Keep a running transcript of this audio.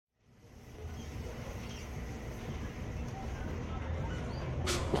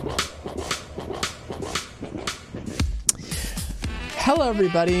Hello,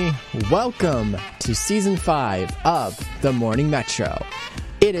 everybody. Welcome to Season 5 of The Morning Metro.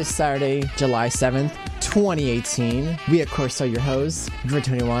 It is Saturday, July 7th, 2018. We, of course, are your hosts,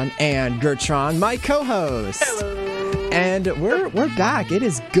 Gert21 and Gertron, my co-host. Hello. And we're back. It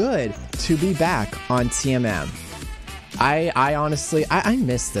is good to be back on TMM. I honestly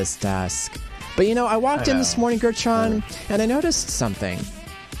miss this desk. But, you know, I walked in this morning, Gertron, and I noticed something.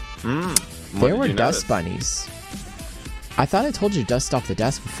 There were dust bunnies. I thought I told you to dust off the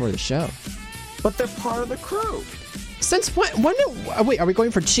desk before the show. But they're part of the crew. Since when? Wait, are we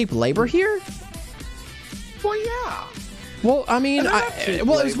going for cheap labor here? Well, yeah. Well, I mean, it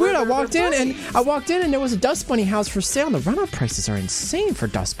was weird. I walked in and there was a dust bunny house for sale. And the run-up prices are insane for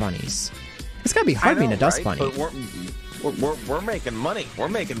dust bunnies. It's gotta be hard being a dust bunny. But we're making money. We're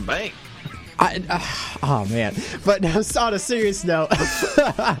making bank. Oh man! But on a serious note,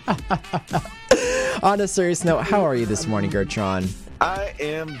 how are you this morning, Gertron? I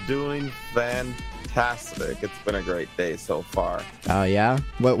am doing fantastic. It's been a great day so far. Oh yeah?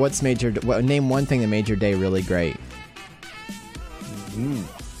 What's made your name one thing that made your day really great?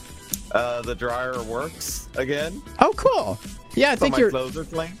 The dryer works again. Oh, cool. Yeah, I think my clothes are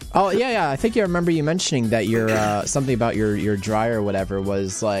clean. Oh yeah. I think I remember you mentioning that your something about your dryer or whatever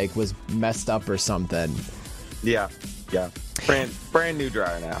was messed up or something. Yeah. Brand new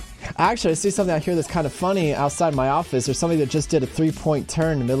dryer now. Actually, I see something out here that's kind of funny outside my office. There's somebody that just did a 3-point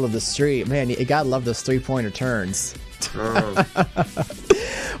turn in the middle of the street. Man, you gotta love those 3-pointer turns.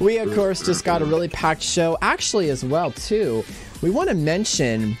 We, of course, just got a really packed show. Actually, as well, too, we want to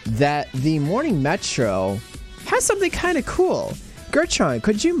mention that the Morning Metro has something kind of cool. Gertron,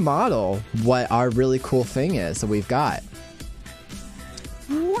 could you model what our really cool thing is that we've got?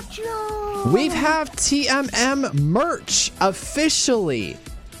 We have TMM merch officially.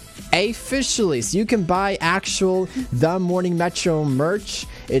 So you can buy actual The Morning Metro merch.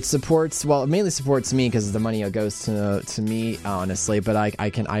 It mainly supports me because the money goes to me, honestly. But I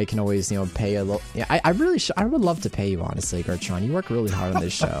can always pay a little. Yeah, I would love to pay you, honestly, Gertron. You work really hard on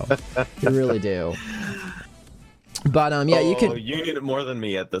this show. You really do. But you can. You need it more than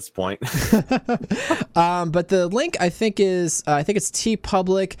me at this point. But the link I think it's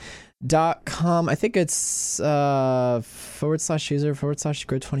tpublic.com. I think it's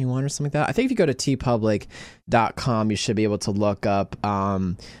 /user/grid21 or something like that. I think if you go to tpublic.com, you should be able to look up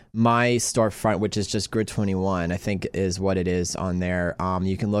my storefront, which is just grid21. I think is what it is on there.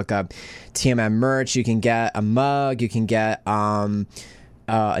 You can look up TMM merch. You can get a mug. You can get a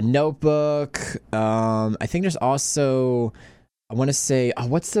notebook. I think there's also, I want to say,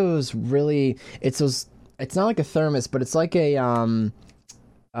 what's those really? It's not like a thermos, but it's like a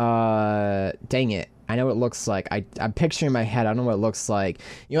dang it, I know what it looks like. I'm picturing in my head. I don't know what it looks like.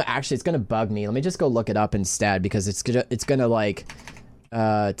 Actually, it's gonna bug me. Let me just go look it up instead because it's gonna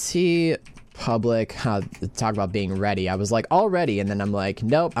T Public. Talk about being ready. I was like all ready, and then I'm like,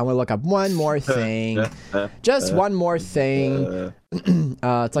 nope. I want to look up one more thing, just one more thing.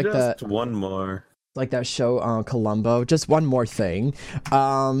 It's like just one more. Like that show Columbo. Just one more thing.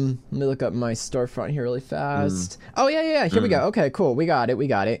 Let me look up my storefront here really fast. Oh yeah. Here we go. Okay, cool. We got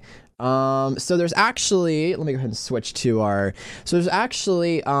it. So there's actually, let me go ahead and switch to so there's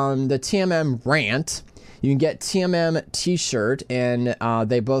actually the TMM rant. You can get TMM t-shirt, and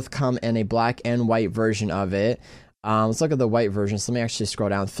they both come in a black and white version of it. Let's look at the white version. So let me actually scroll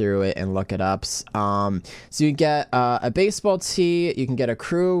down through it and look it up. So you get a baseball tee, you can get a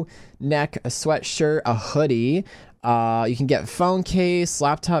crew neck, a sweatshirt, a hoodie. You can get phone case,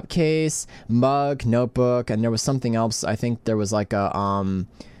 laptop case, mug, notebook, and there was something else. I think there was like a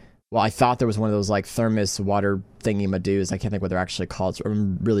I thought there was one of those like thermos water thingy-madoos. I can't think what they're actually called. So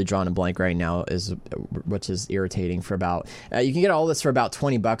I'm really drawing a blank right now, which is irritating for about. You can get all this for about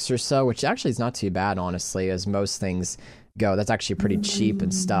 $20 or so, which actually is not too bad, honestly, as most things go. That's actually pretty cheap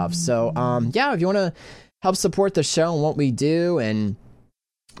and stuff. So if you want to help support the show and what we do and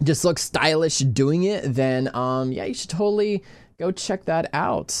just look stylish doing it, then you should totally go check that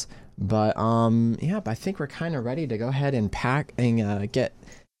out. But but I think we're kind of ready to go ahead and pack and get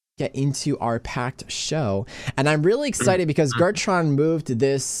into our packed show. And I'm really excited because Gertron moved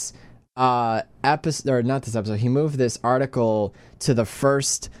this episode, or not this episode, he moved this article to the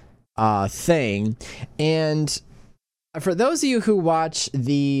first thing. And for those of you who watch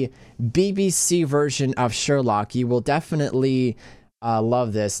the BBC version of Sherlock, you will definitely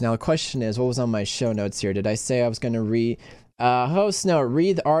love this. Now the question is, what was on my show notes here? Did I say I was going to read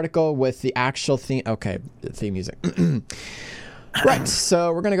the article with the actual theme? Okay, theme music. Right,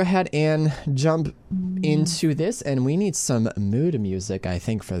 so we're going to go ahead and jump into this, and we need some mood music, I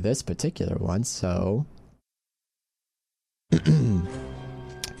think, for this particular one, so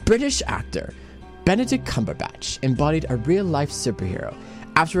British actor Benedict Cumberbatch embodied a real-life superhero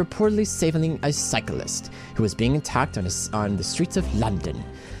after reportedly saving a cyclist who was being attacked on the streets of London.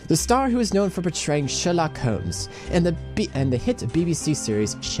 The star, who is known for portraying Sherlock Holmes in the hit BBC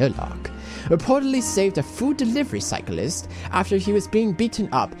series Sherlock, reportedly saved a food delivery cyclist after he was being beaten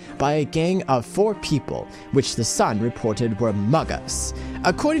up by a gang of 4 people, which The Sun reported were muggers.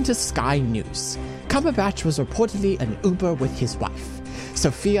 According to Sky News, Cumberbatch was reportedly an Uber with his wife,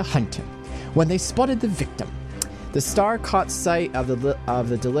 Sophia Hunter, when they spotted the victim. The star caught sight of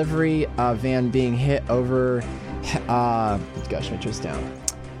the delivery van being hit over. Gosh, my turns down.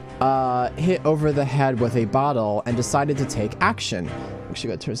 Hit over the head with a bottle and decided to take action. Actually,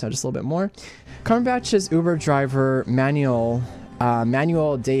 got to turn this down just a little bit more. Cumberbatch's Uber driver Manuel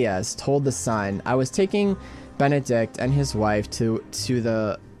Diaz told The Sun, "I was taking Benedict and his wife to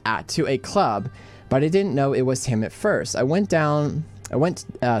a club, but I didn't know it was him at first. I went to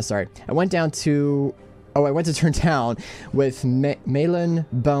turn down with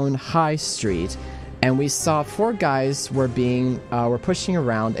Marylebone High Street, and we saw 4 guys were pushing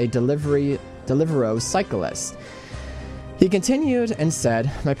around a Deliveroo cyclist." He continued and said,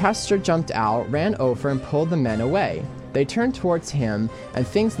 "My passenger jumped out, ran over, and pulled the men away. They turned towards him, and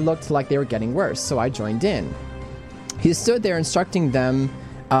things looked like they were getting worse, so I joined in. He stood there instructing them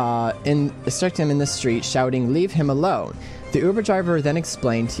in the street, shouting, 'Leave him alone.' The Uber driver then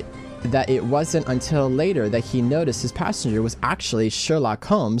explained that it wasn't until later that he noticed his passenger was actually Sherlock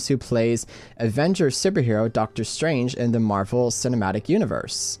Holmes, who plays Avenger superhero Doctor Strange in the Marvel Cinematic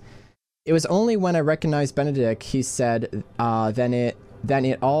Universe. It was only when I recognized Benedict," he said, then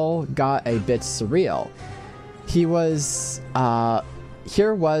it all got a bit surreal. Here was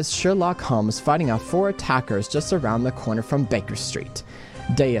Sherlock Holmes fighting off 4 attackers just around the corner from Baker Street."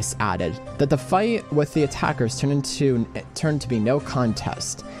 Diaz added that the fight with the attackers turned to be no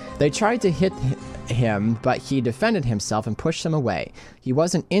contest. They tried to hit him, but he defended himself and pushed them away. He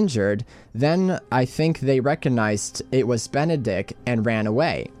wasn't injured. Then I think they recognized it was Benedict and ran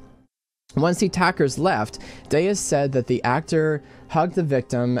away. Once the attackers left, Diaz said that the actor hugged the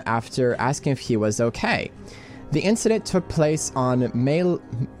victim after asking if he was okay. The incident took place on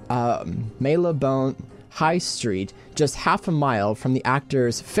Marylebone High Street, just half a mile from the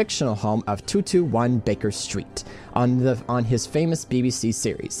actor's fictional home of 221 Baker Street, on his famous BBC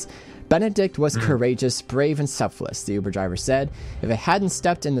series. Benedict was courageous, brave, and selfless, the Uber driver said. If it hadn't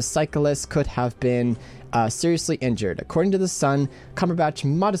stepped in, the cyclist could have been seriously injured. According to The Sun, Cumberbatch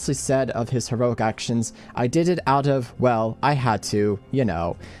modestly said of his heroic actions, "I did it out of, well, I had to, you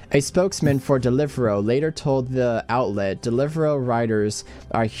know." A spokesman for Deliveroo later told the outlet, "Deliveroo riders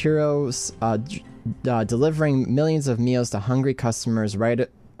are heroes, delivering millions of meals to hungry customers right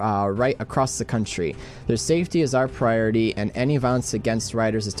across the country. Their safety is our priority, and any violence against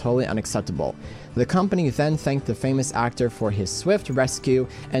riders is totally unacceptable." The company then thanked the famous actor for his swift rescue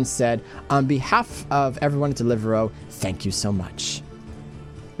and said, "On behalf of everyone at Deliveroo, thank you so much."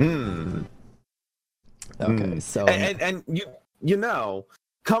 Okay, so and you know,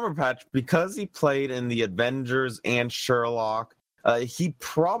 Cumberbatch, because he played in the Avengers and Sherlock, he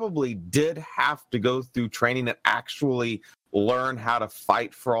probably did have to go through training and actually learn how to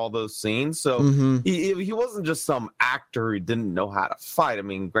fight for all those scenes. So he wasn't just some actor who didn't know how to fight. I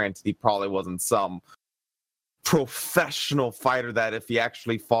mean, granted, he probably wasn't some professional fighter that if he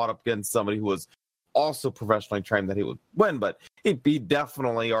actually fought up against somebody who was also professionally trained that he would win, but he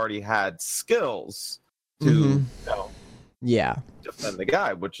definitely already had skills to defend the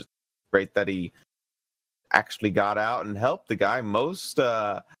guy, which is great that he actually got out and helped the guy. Most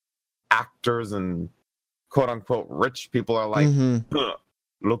actors and quote-unquote rich people are like,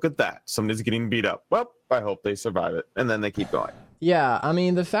 look at that, somebody's getting beat up, well, I hope they survive it, and then they keep going. Yeah, I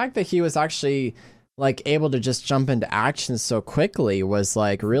mean, the fact that he was actually like able to just jump into action so quickly was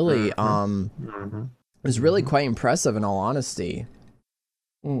like really was really quite impressive, in all honesty.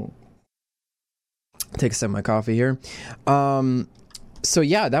 Take a sip of my coffee here. So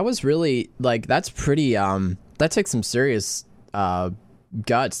yeah, that was really like, that's pretty that takes some serious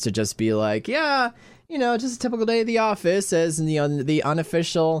guts to just be like, yeah, you know, just a typical day at the office as, you know, the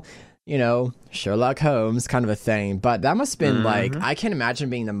unofficial, you know, Sherlock Holmes kind of a thing. But that must have been like, I can't imagine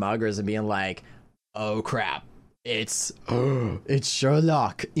being the muggers and being like, oh crap, it's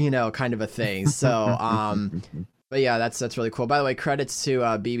Sherlock, you know, kind of a thing. So but yeah, that's really cool. By the way, credits to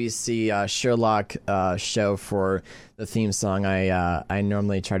BBC Sherlock show for the theme song. I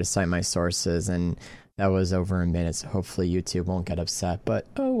normally try to cite my sources, and that was over a minute, so hopefully YouTube won't get upset, but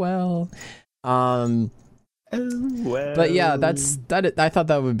oh well. Oh, well. But yeah, I thought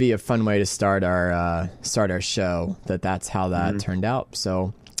that would be a fun way to start our show. That's how that turned out.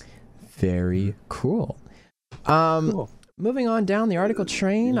 So very cool. Cool. Moving on down the article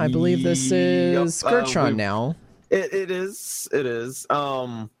train, I believe this is Gertron now. It is.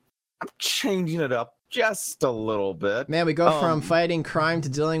 I'm changing it up just a little bit. Man, we go from fighting crime to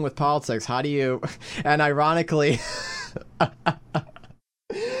dealing with politics. How do you... And ironically,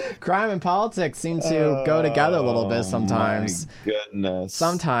 crime and politics seem to go together a little bit sometimes. My goodness.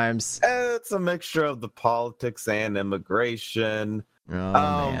 Sometimes. It's a mixture of the politics and immigration. Oh,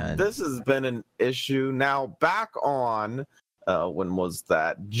 man. This has been an issue. Now, back on, when was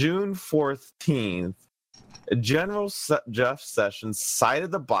that? June 14th, General Jeff Sessions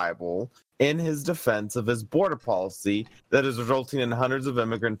cited the Bible in his defense of his border policy that is resulting in hundreds of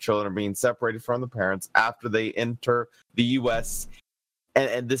immigrant children being separated from the parents after they enter the U.S.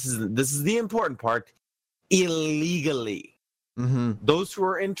 And this is the important part, illegally. Mm-hmm. Those who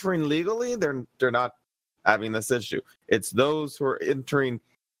are entering legally, they're not having this issue. It's those who are entering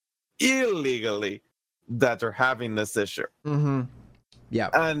illegally that are having this issue. Mm-hmm. Yeah.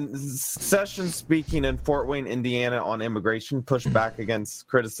 And Sessions, speaking in Fort Wayne, Indiana, on immigration, pushed back against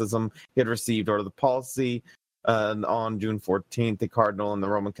criticism he had received over the policy. On June 14th, the cardinal in the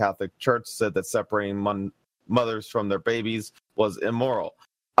Roman Catholic Church said that separating mothers from their babies was immoral.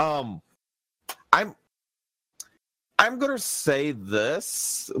 I'm going to say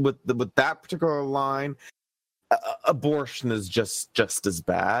this with that particular line. Abortion is just as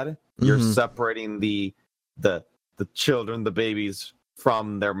bad. You're separating the children, the babies,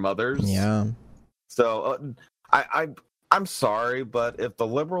 from their mothers. Yeah. So I'm sorry, but if the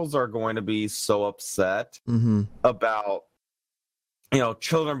liberals are going to be so upset about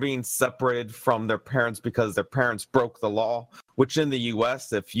children being separated from their parents because their parents broke the law, which in the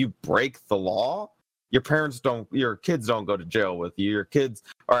US, if you break the law, your kids don't go to jail with you. Your kids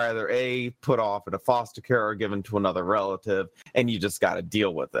are either put off in a foster care or given to another relative, and you just got to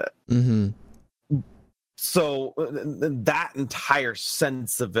deal with it. Mm-hmm. So that entire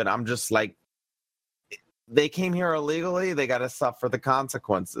sense of it, I'm just like, they came here illegally. They got to suffer the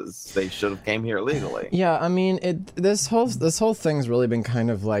consequences. They should have came here legally. Yeah, I mean, this whole thing's really been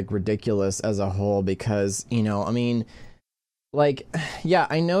kind of like ridiculous as a whole because I mean, like, yeah,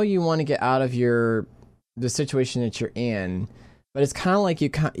 I know you want to get out of the situation that you're in, but it's kind of like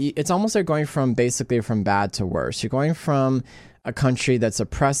it's almost like going from bad to worse. You're going from a country that's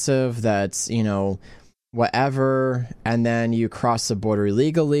oppressive, that's whatever, and then you cross the border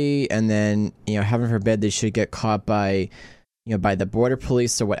illegally, and then heaven forbid they should get caught by by the border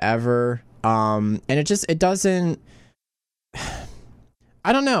police or whatever, and it doesn't,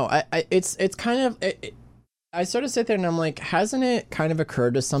 I don't know, it's kind of I sort of sit there and I'm like, hasn't it kind of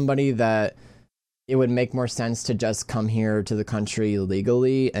occurred to somebody that it would make more sense to just come here to the country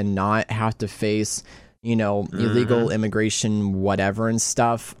legally and not have to face illegal immigration whatever and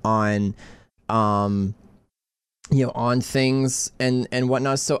stuff on on things and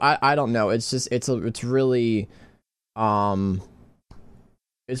whatnot. So I don't know. It's just it's really kind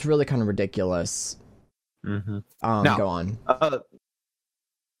of ridiculous. Now, go on.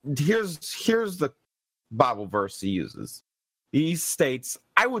 Here's the Bible verse he uses. He states,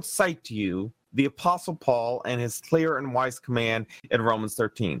 "I would cite to you the Apostle Paul and his clear and wise command in Romans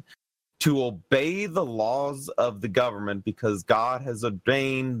 13 to obey the laws of the government because God has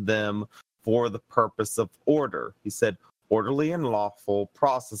ordained them for the purpose of order." He said, "Orderly and lawful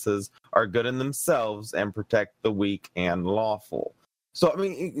processes are good in themselves and protect the weak and lawful." So, I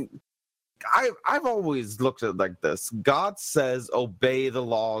mean, I've always looked at it like this. God says, obey the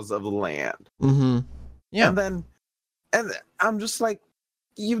laws of the land. Yeah. And I'm just like,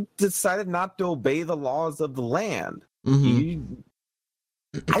 you decided not to obey the laws of the land. I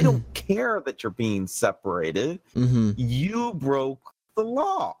don't care that you're being separated. You broke the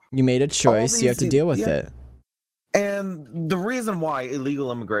law. You made a choice. You have to deal with it. And the reason why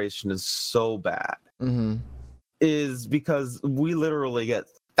illegal immigration is so bad is because we literally get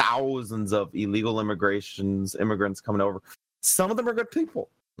thousands of illegal immigrants coming over. Some of them are good people.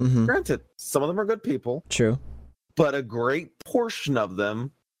 Granted, some of them are good people. True. But a great portion of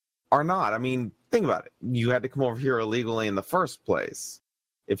them are not. I mean, think about it. You had to come over here illegally in the first place.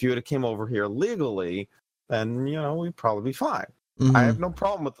 If you would have came over here legally, then, we'd probably be fine. I have no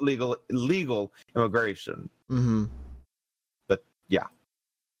problem with legal immigration. But yeah.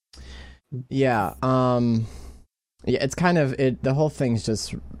 Yeah. It's kind of the whole thing's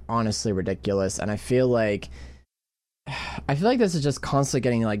just honestly ridiculous, and I feel like this is just constantly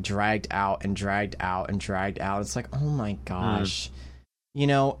getting like dragged out. It's like, oh my gosh. You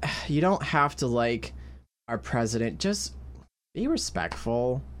don't have to like our president, just be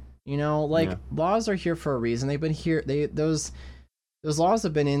respectful. You know, like laws are here for a reason. They've been here. Those laws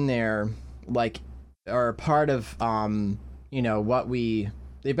have been in there, like, are part of you know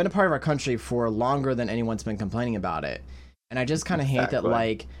they've been a part of our country for longer than anyone's been complaining about it. And I just kind of hate that,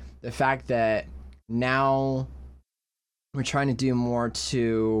 like, the fact that now we're trying to do more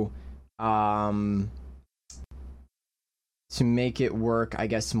to make it work, I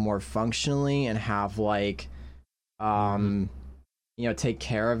guess, more functionally and have, like, you know, take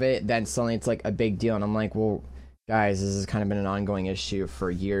care of it. Then suddenly it's like a big deal, and I'm like, well, guys, this has kind of been an ongoing issue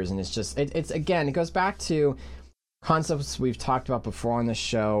for years, and it's just it's again, it goes back to concepts we've talked about before on the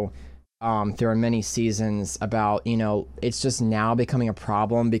show. There are many seasons about, you know, it's just now becoming a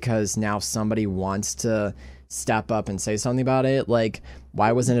problem because now somebody wants to step up and say something about it. Like,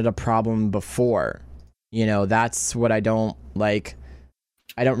 why wasn't it a problem before? You know, that's what I don't like.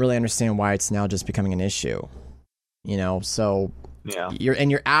 I don't really understand why it's now just becoming an issue. You know, so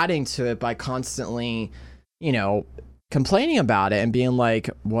you're adding to it by constantly, you know, complaining about it and being like,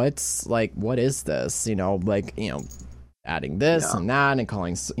 what is this? You know, like, you know, adding this and that and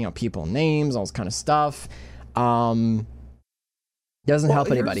calling, you know, people names, all this kind of stuff. Doesn't help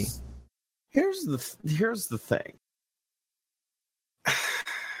anybody. Here's the thing.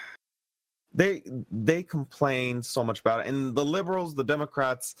 They complain so much about it, and the liberals, the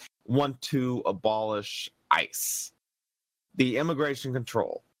Democrats, want to abolish ICE, the immigration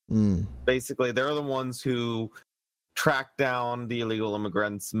control. Basically, they're the ones who track down the illegal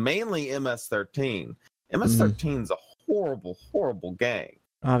immigrants, mainly MS-13. MS-13 is a horrible gang,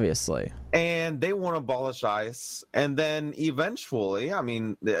 obviously, and they want to abolish ICE. And then eventually, I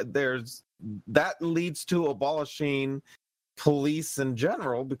mean, that leads to abolishing police in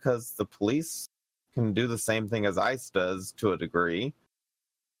general, because the police can do the same thing as ICE does to a degree.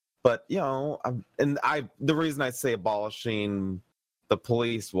 But, you know, the reason I say abolishing the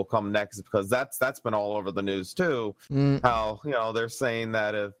police will come next is because that's been all over the news too. How, you know, they're saying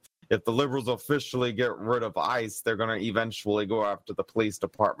that if the liberals officially get rid of ICE, they're going to eventually go after the police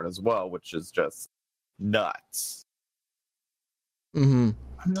department as well, which is just nuts. I'm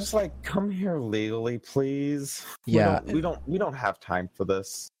just like, come here legally, please. We don't have time for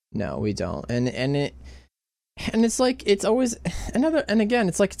this. No, we don't. And it's like, it's always another, and again,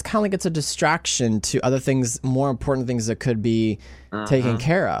 it's like, it's kind of like it's a distraction to other things, more important things that could be taken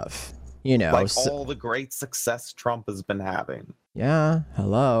care of, you know, like all the great success Trump has been having. Yeah.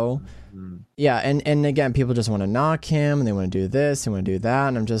 Hello. Yeah. And again, people just want to knock him, and they want to do this, they want to do that.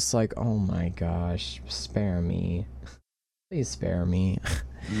 And I'm just like, oh my gosh, spare me. Please spare me.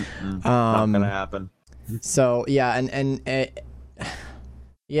 Not gonna happen. So yeah.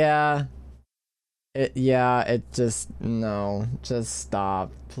 It just, no, just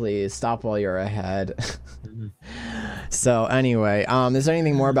stop, please stop while you're ahead. So anyway, is there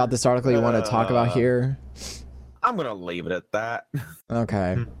anything more about this article you want to talk about here? I'm gonna leave it at that.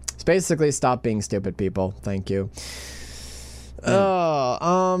 Okay. It's basically stop being stupid, people. Thank you.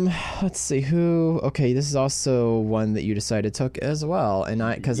 Let's see okay, this is also one that you decided took as well, and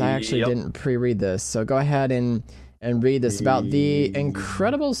because I actually didn't pre-read this, so go ahead and read this about The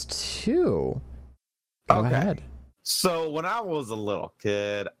Incredibles 2. Go ahead. So when I was a little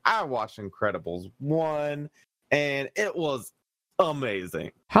kid, I watched Incredibles 1, and it was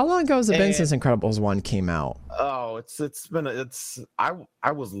amazing. How long ago has it been since Incredibles 1 came out? Oh,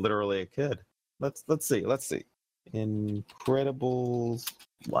 I was literally a kid. Let's see. Incredibles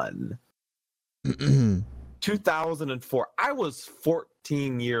 1. 2004. I was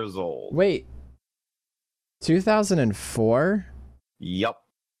 14 years old. Wait. 2004? Yep.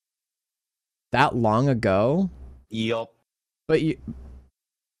 That long ago? Yep. But you...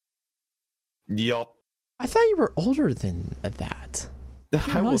 Yep. I thought you were older than that.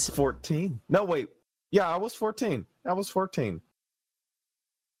 I was 14. No, wait. Yeah, I was 14.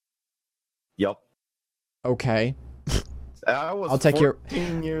 Yep. Okay. I was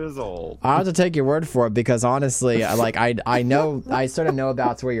 14 years old. I'll have to take your word for it, because honestly, I know, I sort of know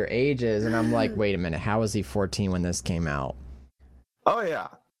about where your age is, and I'm like, wait a minute, how was he 14 when this came out? Oh yeah.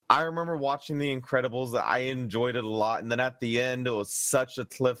 I remember watching The Incredibles. I enjoyed it a lot, and then at the end, it was such a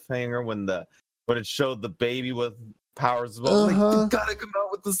cliffhanger when it showed the baby with powers as well. Like, you gotta come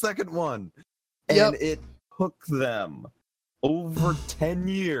out with the second one, and it took them over 10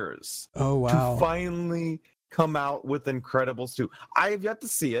 years. Oh wow! To finally come out with Incredibles 2. I have yet to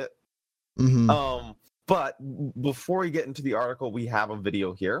see it. But before we get into the article, we have a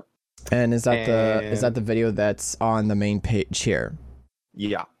video here. And is that the video that's on the main page here?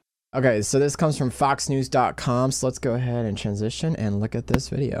 Yeah. Okay, so this comes from foxnews.com, so let's go ahead and transition and look at this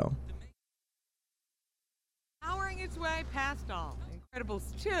video. night past all, Incredibles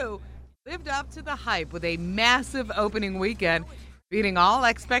 2 lived up to the hype with a massive opening weekend, beating all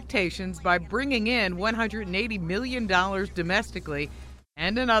expectations by bringing in $180 million domestically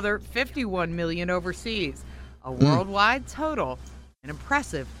and another $51 million overseas. A worldwide total, an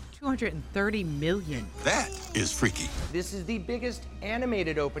impressive $230 million. That is freaky. This is the biggest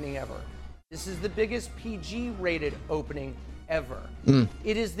animated opening ever. This is the biggest PG-rated opening ever.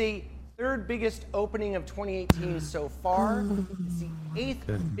 It is the third biggest opening of 2018 so far. It's the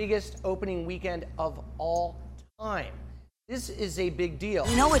eighth biggest opening weekend of all time. This is a big deal.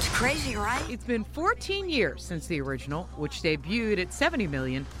 You know what's crazy, right? It's been 14 years since the original, which debuted at $70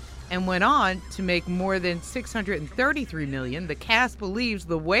 million and went on to make more than $633 million. The cast believes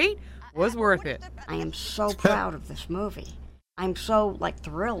the wait was worth it. I am so proud of this movie. I'm so,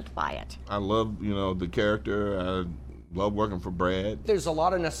 thrilled by it. I love, the character. I love working for Brad. There's a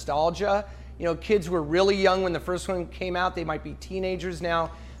lot of nostalgia. Kids were really young when the first one came out. They might be teenagers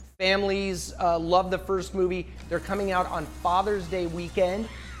now. Families love the first movie. They're coming out on Father's Day weekend.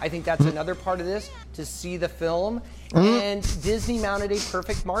 I think that's another part of this, to see the film. And Disney mounted a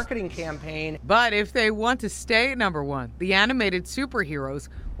perfect marketing campaign. But if they want to stay at number one, the animated superheroes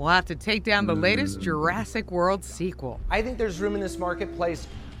will have to take down the latest Jurassic World sequel. I think there's room in this marketplace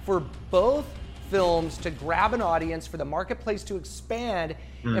for both films to grab an audience, for the marketplace to expand,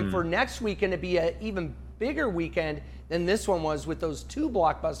 and for next weekend to be an even bigger weekend than this one was, with those two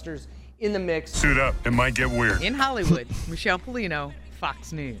blockbusters in the mix. Suit up, it might get weird. In Hollywood, Michelle Polino,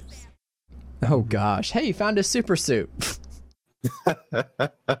 Fox News. Oh gosh. Hey, you found a super suit.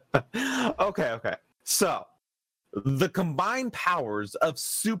 Okay. So, the combined powers of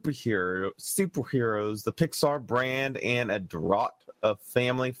superheroes, the Pixar brand, and a draught of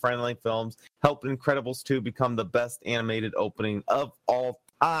family-friendly films helped Incredibles 2 become the best animated opening of all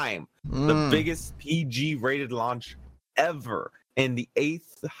time. The biggest PG-rated launch ever, and the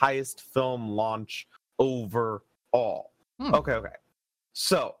 8th highest film launch overall. Okay.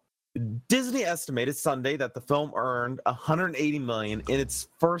 So, Disney estimated Sunday that the film earned $180 million in its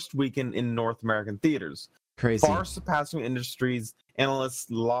first weekend in North American theaters. Crazy. Far surpassing industry's analysts'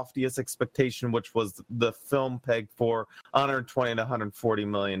 loftiest expectation, which was the film pegged for 120 to 140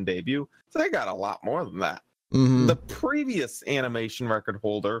 million debut. So they got a lot more than that. The previous animation record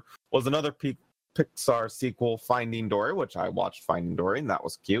holder was another Pixar sequel, Finding Dory, which I watched Finding Dory, and that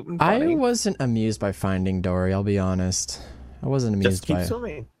was cute and funny. I wasn't amused by Finding Dory, I'll be honest. I wasn't amused by it. Just keep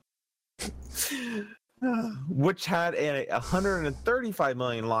swimming. Which had a $135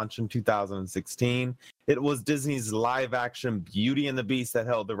 million launch in 2016. It was Disney's live-action Beauty and the Beast that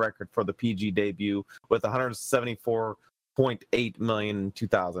held the record for the PG debut, with $174.8 million in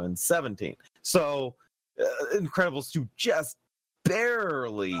 2017. So, Incredibles 2 just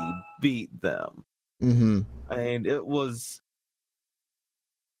barely beat them. And it was...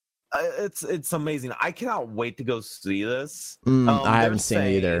 It's amazing. I cannot wait to go see this. I haven't seen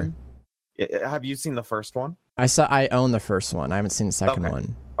it either. Have you seen the first one? I own the first one. I haven't seen the second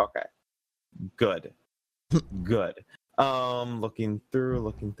one. Okay. Good. Looking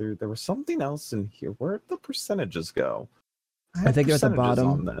through. There was something else in here. Where'd the percentages go? I think they're at the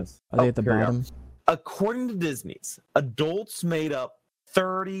bottom. Are they at the bottom? According to Disney's, adults made up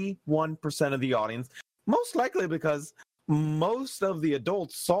 31% of the audience, most likely because most of the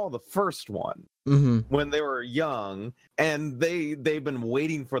adults saw the first one when they were young, and they've been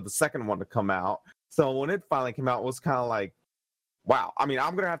waiting for the second one to come out. So when it finally came out, it was kind of like, wow. I mean,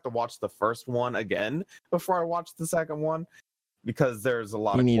 I'm gonna have to watch the first one again before I watch the second one, because there's a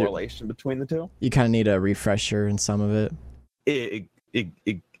lot of correlation between the two. You kind of need a refresher in some of it.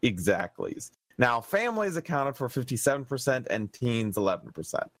 Exactly. Now, families accounted for 57% and teens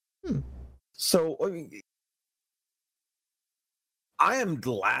 11%. So, I mean, I am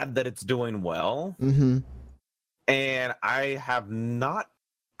glad that it's doing well. And I have not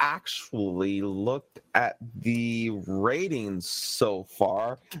actually looked at the ratings so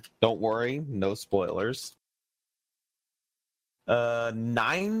far. Don't worry, no spoilers.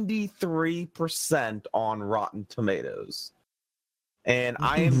 93% on Rotten Tomatoes. And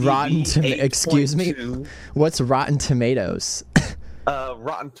IMDb, excuse me, what's Rotten Tomatoes?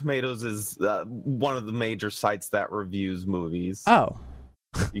 Rotten Tomatoes is one of the major sites that reviews movies. Oh.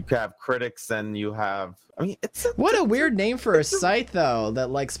 You have critics and you have... I mean, what a weird name for a site, though,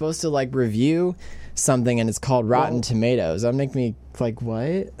 that, supposed to, review something, and it's called Rotten Tomatoes. That make me,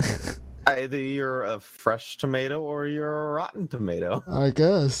 what? Either you're a fresh tomato or you're a rotten tomato. I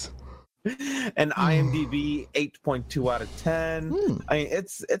guess. And IMDb 8.2 out of 10. I mean,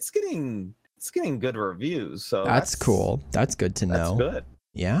 it's getting good reviews. So that's cool. That's good to know. That's good.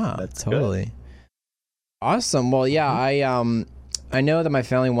 Yeah, that's totally. Good. Awesome. Well, yeah, I know that my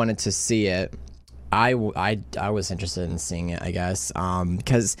family wanted to see it. I was interested in seeing it, I guess,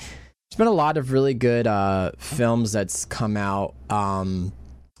 because there's been a lot of really good films that's come out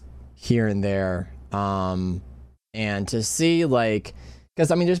here and there, and to see, like,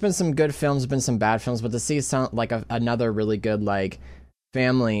 because I mean, there's been some good films, been some bad films, but to see like another really good, like,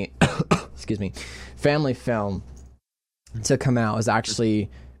 family excuse me, family film to come out is actually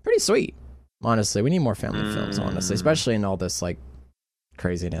pretty sweet. Honestly, we need more family films, honestly, especially in all this, like,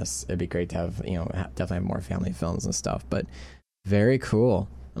 craziness. It'd be great to have, definitely have more family films and stuff. But very cool.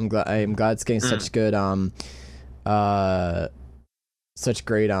 I'm glad it's getting such good such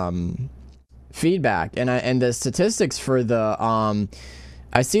great feedback. And the statistics for the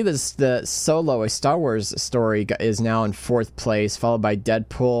I see this, the Solo, a Star Wars story, is now in 4th place, followed by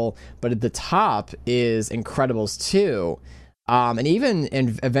Deadpool, but at the top is Incredibles 2. And even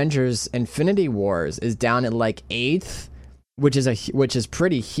in Avengers Infinity Wars is down at, like, 8th, which is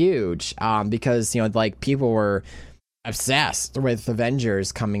pretty huge, because, like, people were obsessed with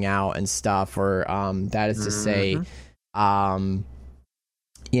Avengers coming out and stuff, or that is to say,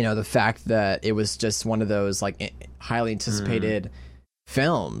 the fact that it was just one of those, like, highly anticipated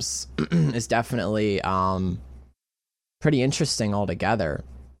films is definitely pretty interesting altogether.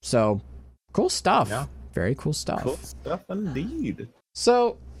 So cool stuff. Yeah. Very cool stuff. Cool stuff indeed.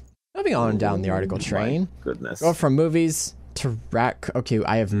 So moving on down the article train. Goodness. Go from movies to Okay,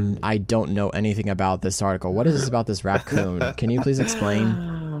 I don't know anything about this article. What is this about this raccoon? Can you please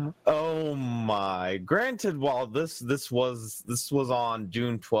explain? Oh my! Granted, while this was on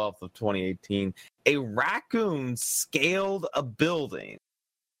June 12th of 2018, a raccoon scaled a building,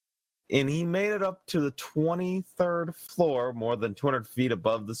 and he made it up to the 23rd floor, more than 200 feet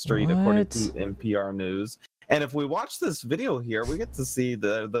above the street, according to NPR News. And if we watch this video here, we get to see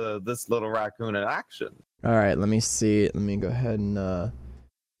this little raccoon in action. All right, let me see. Let me go ahead and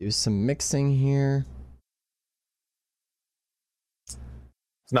do some mixing here.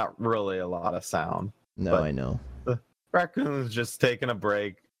 It's not really a lot of sound. No, I know. The raccoon's just taking a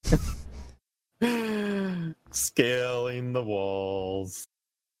break. Scaling the walls.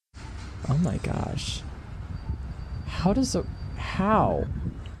 Oh my gosh. How?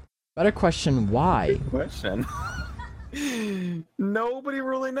 Better question, why? Good question. Nobody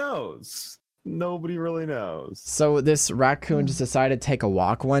really knows. So this raccoon just decided to take a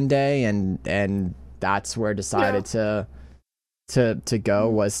walk one day, and that's where it decided to go,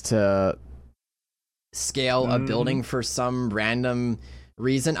 was to scale a building for some random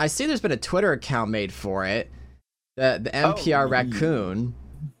reason. I see there's been a Twitter account made for it. The NPR Raccoon.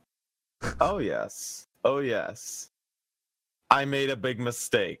 Oh yes. I made a big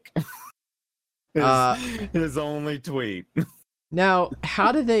mistake. His only tweet. Now,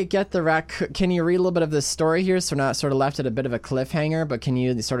 how did they get the raccoon? Can you read a little bit of this story here? So we're not sort of left at a bit of a cliffhanger, but can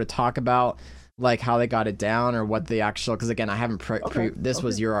you sort of talk about, like, how they got it down, or what the actual? Because again, I haven't this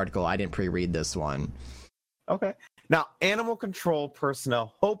was your article. I didn't pre-read this one. Okay. Now, animal control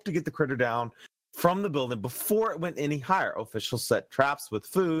personnel hoped to get the critter down from the building before it went any higher. Officials set traps with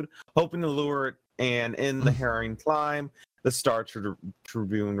food, hoping to lure it, and in the herring climb, the Star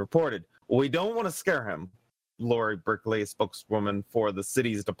Tribune reported. We don't want to scare him, Lori Brickley, a spokeswoman for the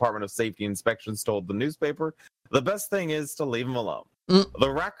city's Department of Safety Inspections, told the newspaper. The best thing is to leave him alone.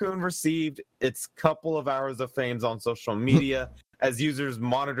 The raccoon received its couple of hours of fame on social media as users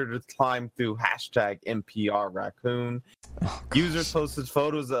monitored its climb through #NPRRaccoon. Users posted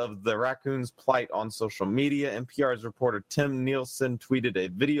photos of the raccoon's plight on social media. NPR's reporter Tim Nielsen tweeted a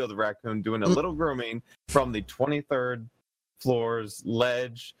video of the raccoon doing a little grooming from the 23rd floor's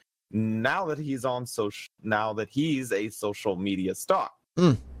ledge. Now that he's a social media star.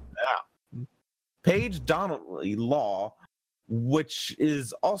 Now, Paige Donnelly Law, which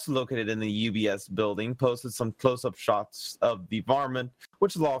is also located in the UBS building, posted some close-up shots of the varmint,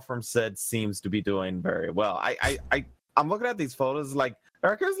 which the law firm said seems to be doing very well. I'm looking at these photos, like,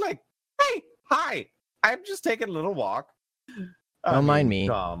 Erica's like, hey, hi, I'm just taking a little walk. Don't mind me.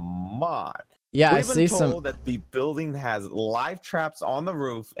 Come on. Yeah, We've been told that the building has live traps on the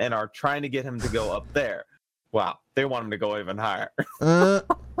roof and are trying to get him to go up there. Wow, they want him to go even higher.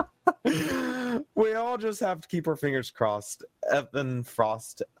 We all just have to keep our fingers crossed. Evan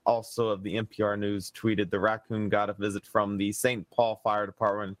Frost, also of the NPR News, tweeted the raccoon got a visit from the St. Paul Fire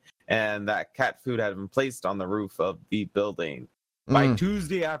Department and that cat food had been placed on the roof of the building. By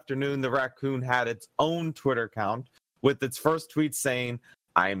Tuesday afternoon, the raccoon had its own Twitter account with its first tweet saying,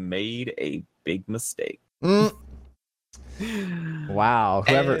 I made a big mistake. Wow.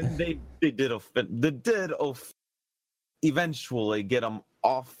 Whoever and they did eventually get him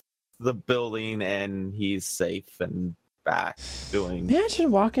off the building and he's safe and back doing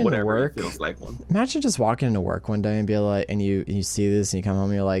Imagine walking to whatever work. it feels like one. Imagine just walking into work one day and be like, and you see this and you come home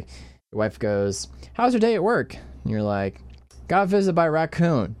and you're like, your wife goes, "How's your day at work?" And you're like, "Got visited by a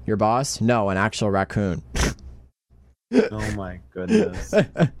raccoon." Your boss? No, an actual raccoon. Oh my goodness.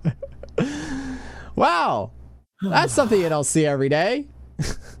 Wow. That's something you don't see every day.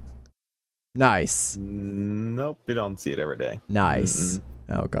 Nice. Nope, you don't see it every day. Nice.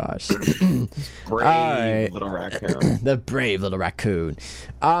 Oh gosh. Brave little raccoon. The brave little raccoon.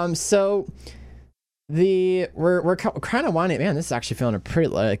 So we're kind of wanting, man, this is actually feeling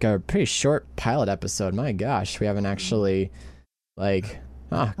a pretty short pilot episode. My gosh, we haven't actually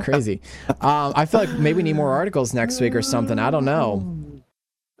crazy. I feel like maybe we need more articles next week or something. I don't know.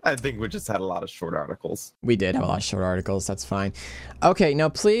 I think we just had a lot of short articles. We did have a lot of short articles. That's fine. Okay, now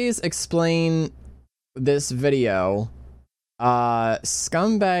please explain this video.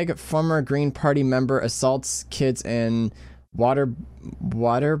 Scumbag former Green Party member assaults kids in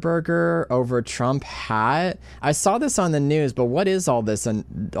Waterburger over Trump hat. I saw this on the news, but what is all this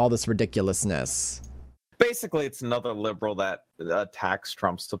and all this ridiculousness? Basically, it's another liberal that attacks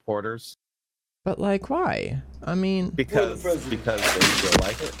Trump supporters. But why? I mean, because they feel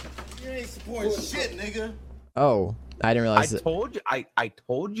like it. You ain't supporting shit, nigga. Oh, I didn't realize. I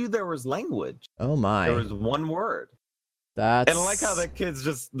told you there was language. Oh my! There was one word. And I like how the kid's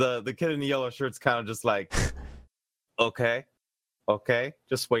just the kid in the yellow shirt's kind of just like, okay,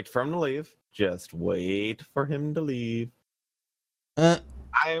 just wait for him to leave. Just wait for him to leave. I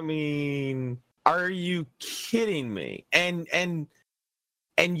mean, are you kidding me? And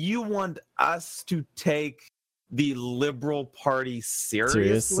you want us to take the Liberal Party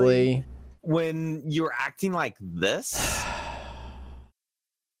seriously when you're acting like this?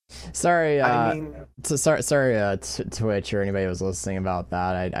 Sorry, Twitch or anybody who was listening about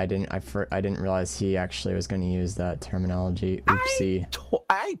that. I didn't realize he actually was going to use that terminology. Oopsie.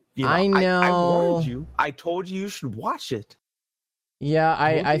 I know. I warned you. I told you should watch it. Yeah,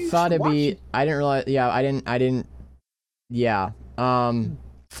 I thought it'd be. I didn't realize. Yeah, I didn't. Yeah.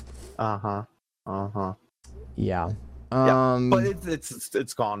 Yeah. But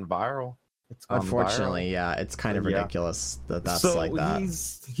it's gone viral. Unfortunately, yeah, it's kind of ridiculous that's so like that.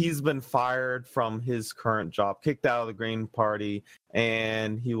 He's been fired from his current job, kicked out of the Green Party,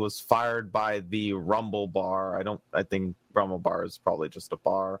 and he was fired by the Rumble Bar. I think Rumble Bar is probably just a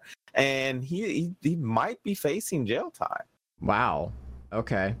bar, and he might be facing jail time. Wow.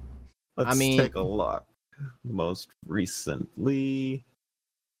 Okay. Let's take a look. Most recently.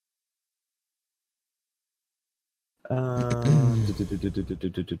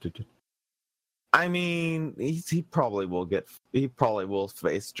 I mean, he probably will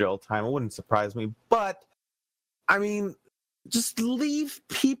face jail time. It wouldn't surprise me, but I mean, just leave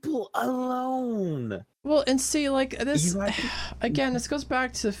people alone. Well, and see, this again, this goes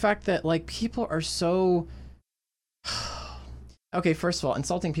back to the fact that people are so. Okay, first of all,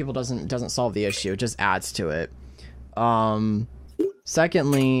 insulting people doesn't solve the issue; it just adds to it.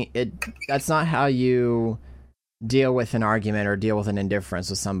 Secondly, that's not how you deal with an argument or deal with an indifference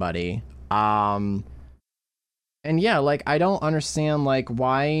with somebody. And yeah, I don't understand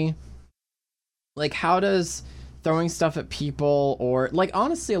why, how does throwing stuff at people or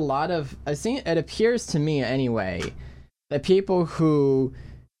honestly it appears to me anyway that people who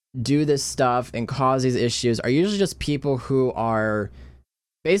do this stuff and cause these issues are usually just people who are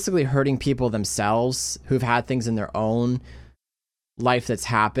basically hurting people themselves, who've had things in their own life that's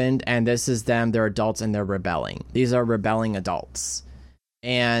happened, and this is them, they're adults and they're rebelling. These are rebelling adults.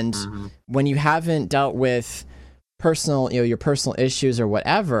 And when you haven't dealt with your personal issues or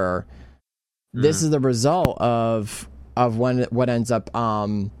whatever, this is the result of what ends up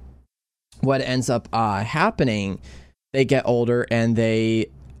happening. They get older and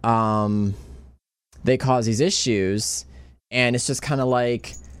they cause these issues, and it's just kind of I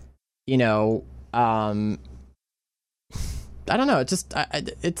don't know. It's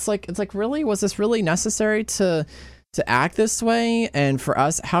really, was this really necessary to act this way? And for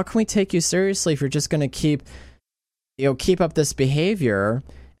us, how can we take you seriously if you're just going to keep up this behavior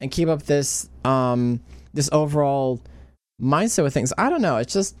and keep up this this overall mindset with things? I don't know.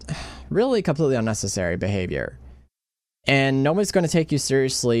 It's just really completely unnecessary behavior. And nobody's going to take you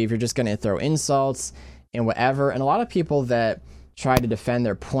seriously if you're just going to throw insults and whatever. And a lot of people that try to defend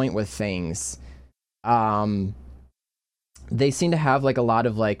their point with things, they seem to have a lot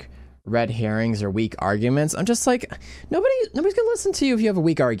of red herrings or weak arguments. I'm just nobody's gonna listen to you if you have a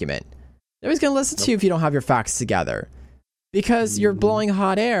weak argument. Nobody's gonna listen to you if you don't have your facts together, because you're blowing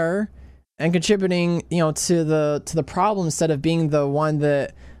hot air and contributing, to the problem instead of being the one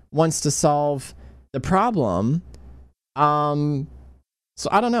that wants to solve the problem. So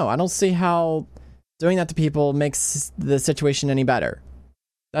I don't know. I don't see how doing that to people makes the situation any better.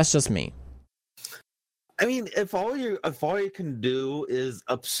 That's just me. I mean, if all you can do is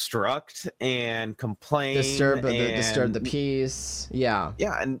obstruct and complain, disturb the peace, yeah,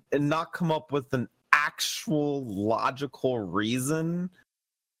 and not come up with an actual logical reason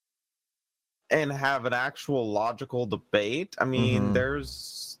and have an actual logical debate. I mean,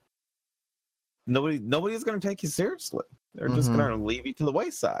 there's nobody's going to take you seriously. They're just going to leave you to the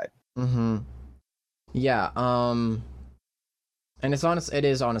wayside. Yeah. And it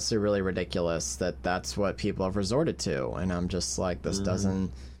is honestly really ridiculous that that's what people have resorted to, and I'm just like, this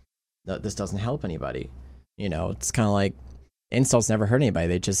doesn't help anybody. You know, it's kind of like insults never hurt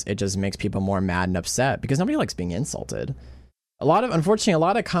anybody. It just makes people more mad and upset because nobody likes being insulted. Unfortunately, a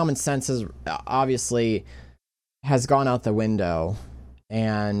lot of common sense obviously has gone out the window,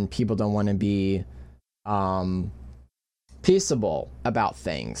 and people don't want to be peaceable about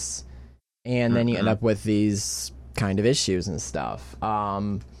things, and then you end up with these kind of issues and stuff.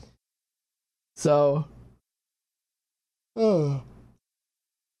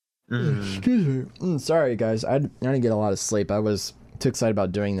 Excuse me. Sorry guys, I didn't get a lot of sleep. I was too excited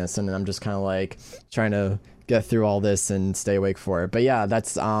about doing this, and I'm just kind of like trying to get through all this and stay awake for it. But yeah,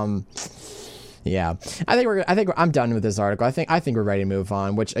 that's yeah. I think I'm done with this article. I think we're ready to move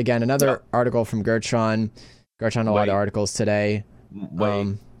on. Which again, another article from Gertron. Gertron, a lot of articles today.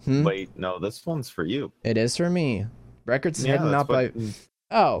 Wait, no, this one's for you. It is for me. Records hidden up by...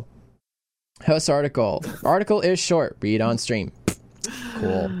 Oh. Host article. Article is short. Read on stream.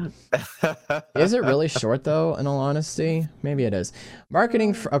 Cool. Is it really short, though, in all honesty? Maybe it is.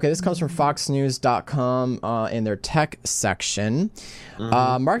 Marketing... Okay, this comes from foxnews.com in their tech section.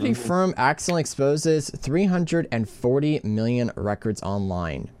 Marketing firm accidentally exposes 340 million records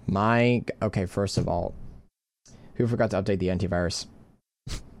online. Okay, first of all, who forgot to update the antivirus?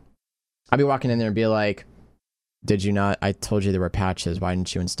 I'd be walking in there and be like, did you not? I told you there were patches. Why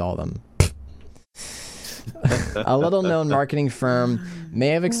didn't you install them? A little known marketing firm may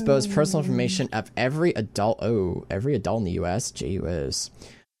have exposed personal information of every adult in the US. Gee whiz.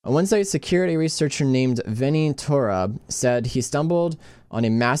 On Wednesday, security researcher named Vinny Torab said he stumbled on a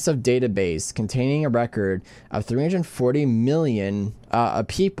massive database containing a record of 340 million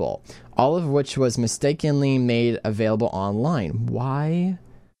people, all of which was mistakenly made available online. Why?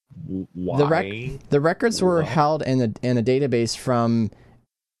 The records were held in a database from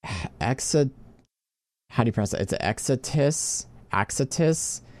how do you pronounce it? It's Axitis,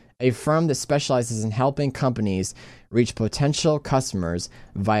 a firm that specializes in helping companies reach potential customers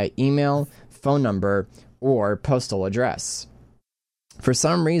via email, phone number, or postal address. For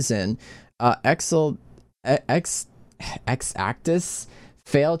some reason, X-Actis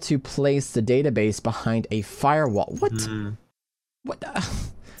failed to place the database behind a firewall. What? What?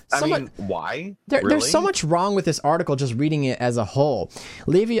 Why? There's so much wrong with this article just reading it as a whole.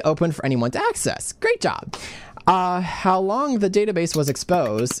 Leave it open for anyone to access. Great job. How long the database was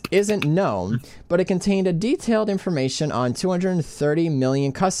exposed isn't known, but it contained a detailed information on 230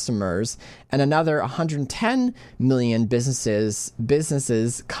 million customers and another 110 million businesses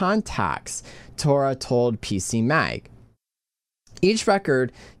contacts, Tora told PC Mag. Each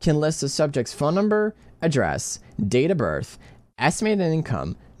record can list the subject's phone number, address, date of birth, estimated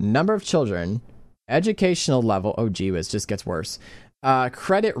income, number of children, educational level, oh gee whiz, just gets worse,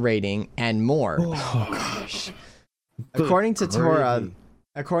 credit rating, and more. Oh gosh. According to Tora,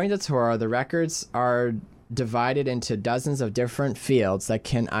 the records are divided into dozens of different fields that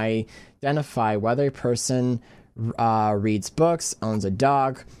can identify whether a person reads books, owns a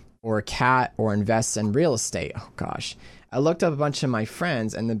dog or a cat, or invests in real estate. Oh gosh. I looked up a bunch of my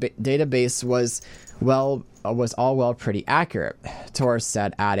friends, and the database was all pretty accurate, Torres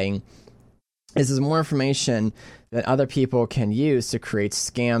said, adding, this is more information that other people can use to create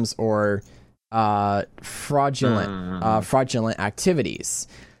scams or fraudulent activities.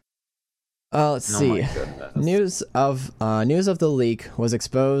 Let's see. News of the leak was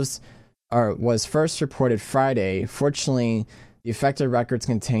first reported Friday. Fortunately, the affected records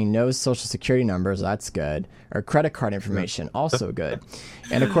contain no social security numbers. That's good. Or credit card information. Also good.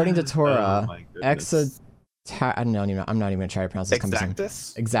 And according to Tora, I'm not even going to try to pronounce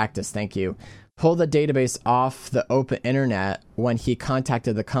this. Exactus, thank you. Pulled the database off the open internet when he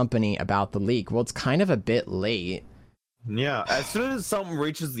contacted the company about the leak. Well, it's kind of a bit late. Yeah, as soon as something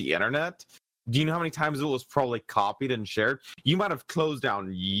reaches the internet, do you know how many times it was probably copied and shared? You might have closed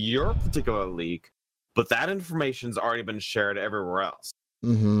down your particular leak, but that information's already been shared everywhere else.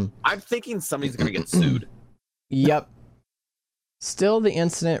 I'm thinking somebody's going to get sued. Yep. Still, the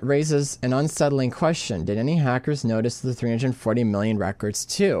incident raises an unsettling question. Did any hackers notice the 340 million records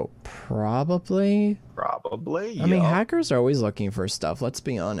too? Probably. Probably. I mean, hackers are always looking for stuff, let's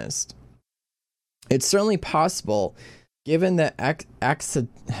be honest. It's certainly possible, given that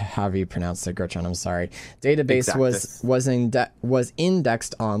however you pronounce it, Gertrude, I'm sorry, database was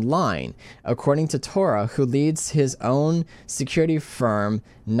indexed online. According to Tora, who leads his own security firm,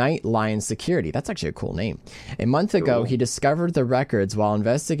 Nightline Security. That's actually a cool name. A month ago, he discovered the records while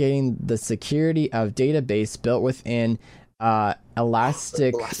investigating the security of database built within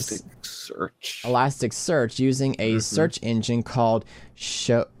Elasticsearch using a search engine called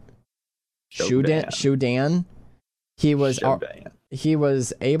Shodan. He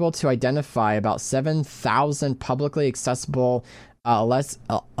was able to identify about 7,000 publicly accessible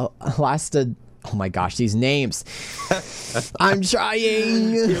oh my gosh, these names. I'm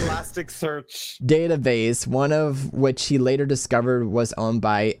trying. Elasticsearch database, one of which he later discovered was owned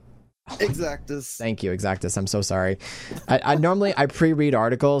by Exactus. Thank you, Exactus. I'm so sorry. I normally pre-read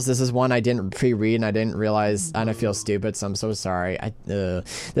articles. This is one I didn't pre-read and I didn't realize, and I feel stupid, so I'm so sorry. The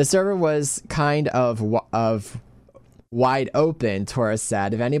server was kind of wide open, Torres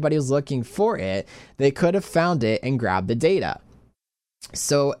said. If anybody was looking for it, they could have found it and grabbed the data.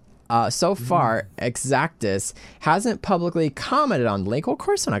 So far, Exactus hasn't publicly commented on the leak. Well, of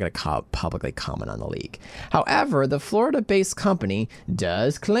course they're not going to publicly comment on the leak. However, the Florida-based company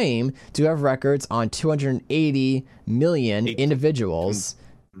does claim to have records on 280 million individuals.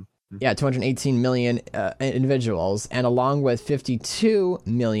 Yeah, 218 million individuals, and along with 52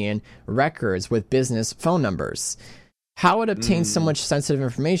 million records with business phone numbers. How it obtains so much sensitive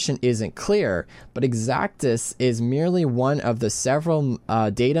information isn't clear, but Exactus is merely one of the several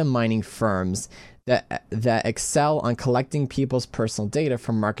data mining firms that excel on collecting people's personal data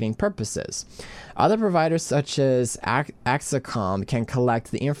for marketing purposes. Other providers such as Axicom can collect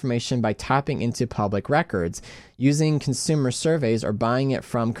the information by tapping into public records, using consumer surveys, or buying it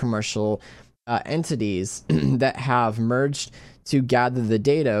from commercial entities that have merged to gather the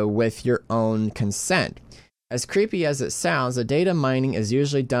data with your own consent. As creepy as it sounds, the data mining is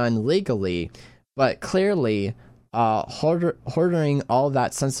usually done legally, but clearly, hoarding all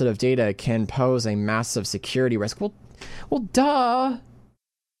that sensitive data can pose a massive security risk. Well, duh.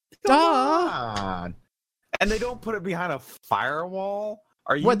 And they don't put it behind a firewall?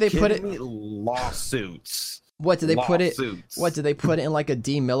 Are you kidding me? Lawsuits. What did they put it? What did they put it in, like a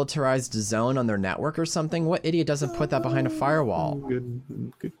demilitarized zone on their network or something? What idiot doesn't put that behind a firewall? Good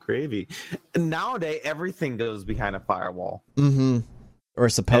gravy. Nowadays, everything goes behind a firewall. Or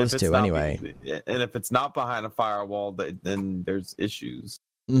supposed to, anyway. And if it's not behind a firewall, then there's issues.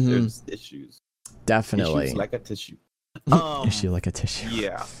 There's issues. Definitely. Issues like a tissue. Issue like a tissue.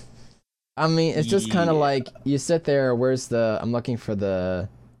 Yeah. I mean, it's just kind of like you sit there. I'm looking for the.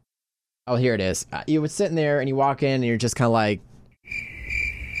 Oh, here it is. You would sit in there and you walk in and you're just kind of like,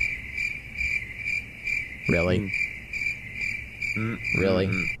 really?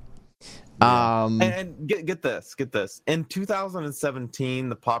 Really? And get this. In 2017,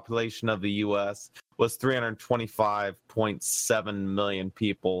 the population of the U.S. was 325.7 million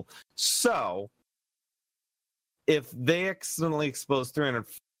people. So, if they accidentally exposed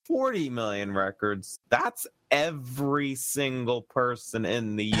 340 million records, that's every single person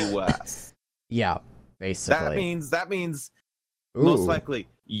in the U.S. Yeah, basically. That means most likely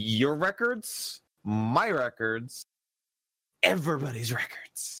your records, my records, everybody's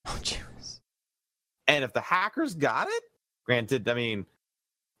records. Oh, jeez. And if the hackers got it, granted, I mean,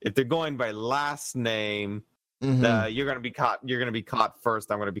 if they're going by last name, you're gonna be caught. You're gonna be caught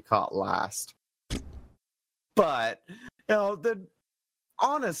first. I'm gonna be caught last. But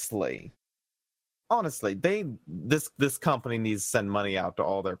honestly, this company needs to send money out to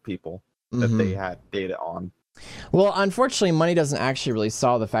all their people that they had data on. Well, unfortunately, money doesn't actually really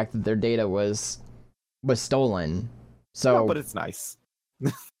solve the fact that their data was stolen. So, no, but it's nice.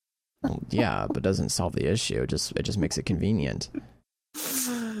 Well, yeah, but doesn't solve the issue. It just makes it convenient. Just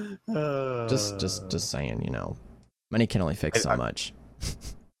saying, money can only fix so much.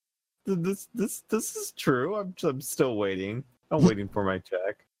 This is true. I'm still waiting. I'm waiting for my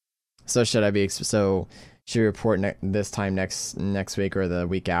check. So should we report this time next week or the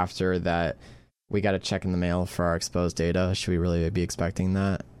week after that we got a check in the mail for our exposed data? Should we really be expecting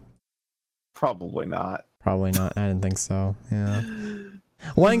that? Probably not. I didn't think so. Yeah.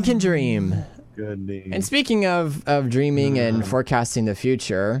 One can dream. Goodness. And speaking of dreaming and forecasting the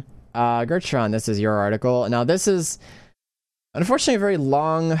future, Gertrude, this is your article. Now, this is unfortunately a very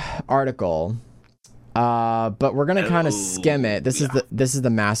long article. But we're gonna kind of skim it. This is the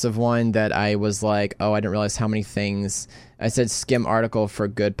massive one that I was like, oh, I didn't realize how many things. I said skim article for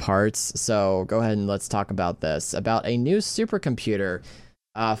good parts. So go ahead and let's talk about this. About a new supercomputer.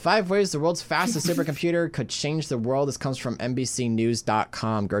 5 ways the world's fastest supercomputer could change the world. This comes from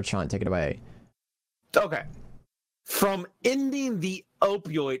NBCnews.com. Gertrude, take it away. Okay. From ending the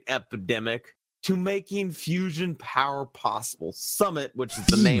opioid epidemic to making fusion power possible. Summit, which is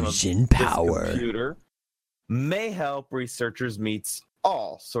the name of this computer, may help researchers meet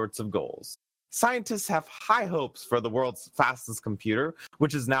all sorts of goals. Scientists have high hopes for the world's fastest computer,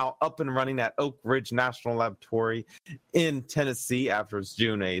 which is now up and running at Oak Ridge National Laboratory in Tennessee after its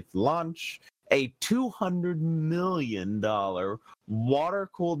June 8th launch. A $200 million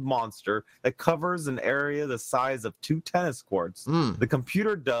water-cooled monster that covers an area the size of 2 tennis courts. The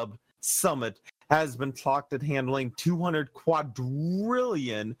computer, dubbed Summit, has been clocked at handling 200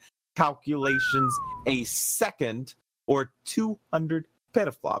 quadrillion calculations a second, or 200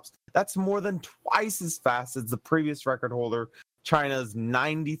 petaflops. That's more than twice as fast as the previous record holder, China's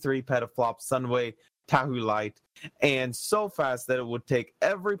 93 petaflop Sunway Tahu Light, and so fast that it would take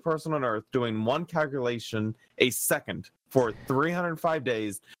every person on Earth doing one calculation a second for 305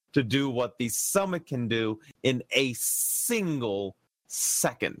 days to do what the Summit can do in a single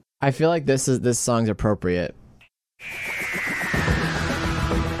second. I feel like this song's appropriate.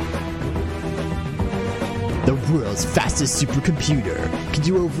 The world's fastest supercomputer can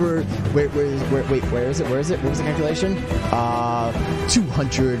do over where is it? What was the calculation?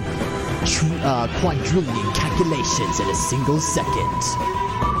 200 quadrillion calculations in a single second.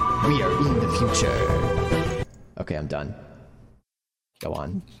 We are in the future. Okay, I'm done. Go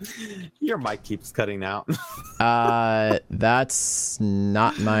on. Your mic keeps cutting out. That's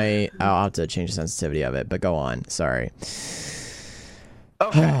not my. I'll have to change the sensitivity of it, but go on. Sorry.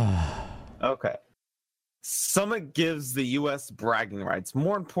 Okay. Summit gives the U.S. bragging rights.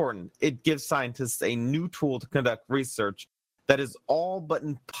 More important, it gives scientists a new tool to conduct research that is all but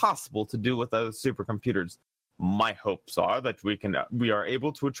impossible to do with other supercomputers. My hopes are that we are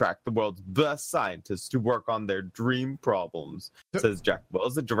able to attract the world's best scientists to work on their dream problems, says Jack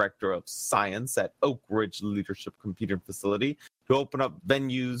Wells, the director of science at Oak Ridge Leadership Computing Facility, to open up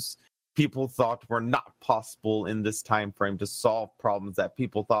venues people thought were not possible in this time frame to solve problems that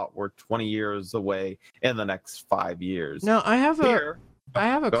people thought were 20 years away in the next 5 years. Now, I have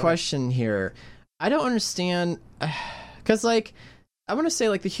a question here. I don't understand, because like I want to say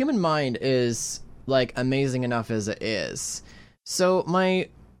like the human mind is like amazing enough as it is. So my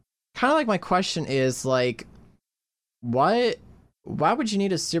question is like, why would you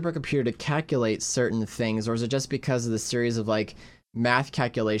need a supercomputer to calculate certain things, or is it just because of the series of like math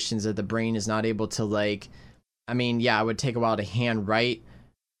calculations that the brain is not able to like? I mean, yeah, it would take a while to hand write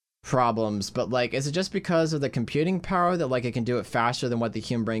problems, but like, is it just because of the computing power that like it can do it faster than what the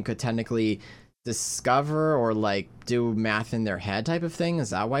human brain could technically discover or like do math in their head type of thing?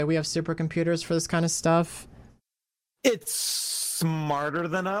 Is that why we have supercomputers for this kind of stuff? It's smarter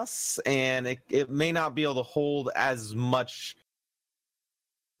than us, and it may not be able to hold as much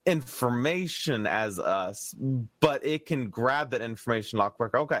information as us, but it can grab that information a lot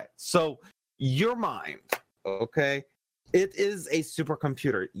quicker. Okay, so your mind, okay, it is a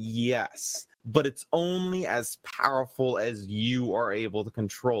supercomputer, yes, but it's only as powerful as you are able to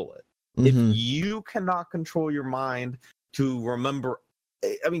control it. If you cannot control your mind to remember,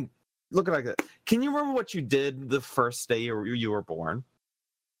 I mean, look at it like that. Can you remember what you did the first day you were born?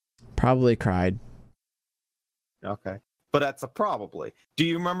 Probably cried. Okay, but that's a probably. Do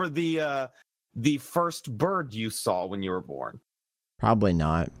you remember the first bird you saw when you were born? Probably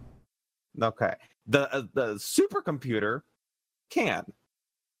not. Okay, the supercomputer can.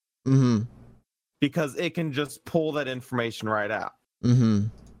 Because it can just pull that information right out.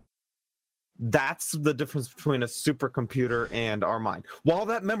 That's the difference between a supercomputer and our mind. While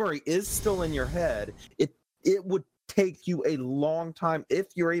that memory is still in your head, it would take you a long time, if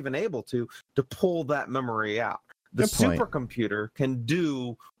you're even able to pull that memory out. The supercomputer can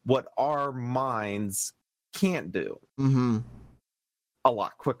do what our minds can't do a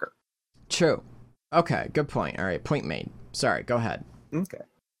lot quicker. True. Okay, good point. All right, point made. Sorry, go ahead. Okay.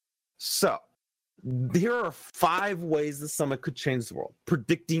 So, here are 5 ways the Summit could change the world.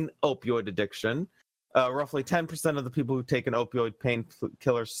 Predicting opioid addiction. Roughly 10% of the people who take an opioid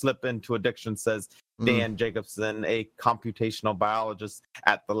painkiller slip into addiction, says Dan Jacobson, a computational biologist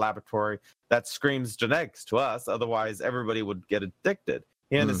at the laboratory. That screams genetics to us. Otherwise, everybody would get addicted.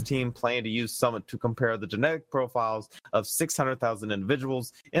 He and his team plan to use Summit to compare the genetic profiles of 600,000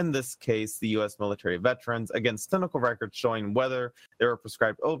 individuals, in this case, the U.S. military veterans, against clinical records showing whether they were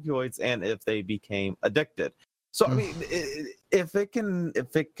prescribed opioids and if they became addicted. So, I mean, if it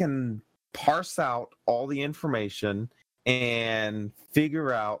can parse out all the information and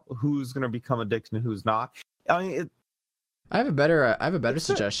figure out who's going to become addicted and who's not, I mean, I have a better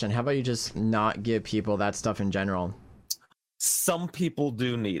suggestion. How about you just not give people that stuff in general? Some people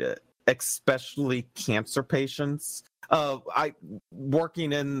do need it, especially cancer patients. I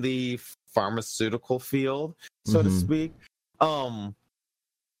working in the pharmaceutical field, so to speak.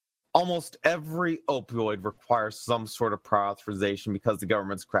 Almost every opioid requires some sort of prior authorization because the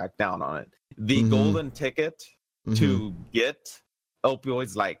government's cracked down on it. The golden ticket to get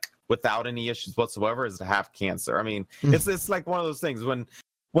opioids, like without any issues whatsoever, is to have cancer. I mean, it's like one of those things when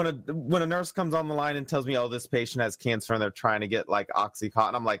a nurse comes on the line and tells me, oh, this patient has cancer and they're trying to get like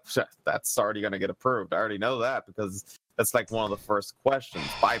Oxycontin, I'm like, that's already going to get approved. I already know that because that's like one of the first questions,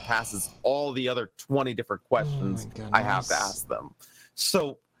 bypasses all the other 20 different questions I have to ask them.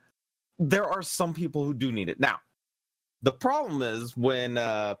 So there are some people who do need it. Now, the problem is when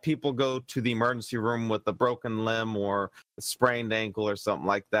people go to the emergency room with a broken limb or a sprained ankle or something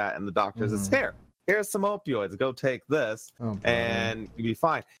like that, and the doctor says, here's some opioids, go take this, and you'll be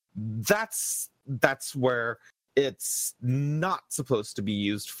fine. That's where it's not supposed to be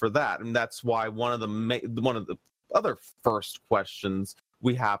used for that, and that's why one of the other first questions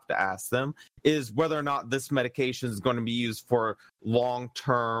we have to ask them is whether or not this medication is going to be used for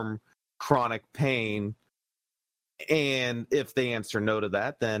long-term chronic pain. And if they answer no to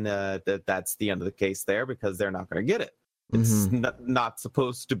that, then that's the end of the case there, because they're not going to get it. It's not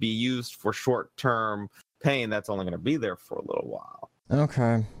supposed to be used for short-term pain. That's only going to be there for a little while.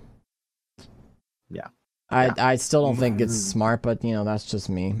 Okay. Yeah. I still don't think it's smart, but that's just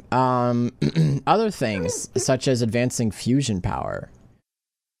me. Other things such as advancing fusion power.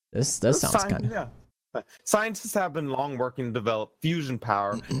 This sounds kind of. Yeah. Scientists have been long working to develop fusion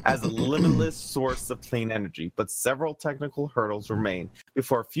power as a limitless source of clean energy, but several technical hurdles remain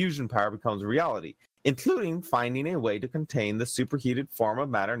before fusion power becomes a reality, including finding a way to contain the superheated form of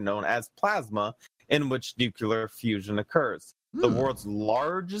matter known as plasma, in which nuclear fusion occurs. The world's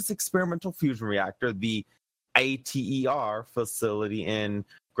largest experimental fusion reactor, the ITER facility in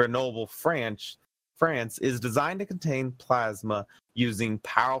Grenoble, France, is designed to contain plasma using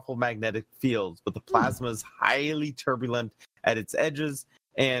powerful magnetic fields, but the plasma is highly turbulent at its edges,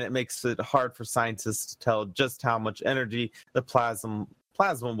 and it makes it hard for scientists to tell just how much energy the plasma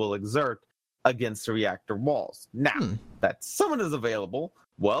will exert against the reactor walls. Now, that someone is available,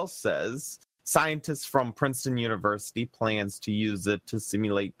 Wells says scientists from Princeton University plans to use it to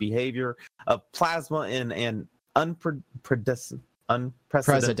simulate behavior of plasma in an unprecedented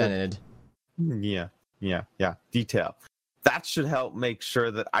detail. That should help make sure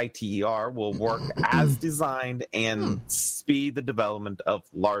that ITER will work as designed and speed the development of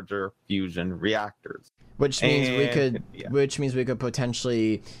larger fusion reactors. Which means we could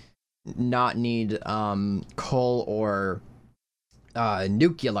potentially not need coal or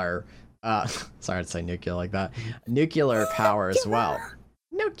nuclear. Sorry to say nuclear like that. Nuclear power as well.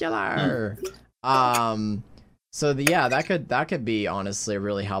 Nuclear. So that could be honestly a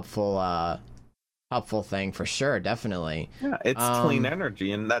really helpful thing for sure, definitely. Yeah, it's clean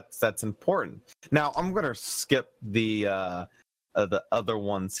energy, and that's important. Now I'm gonna skip the other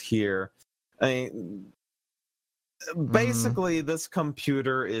ones here. I mean, basically, this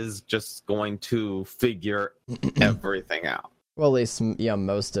computer is just going to figure everything out. Well, at least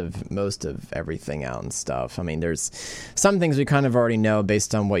most of everything out and stuff. I mean, there's some things we kind of already know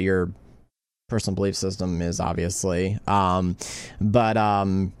based on what your personal belief system is, obviously.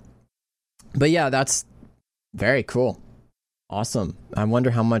 But yeah, that's very cool. Awesome. I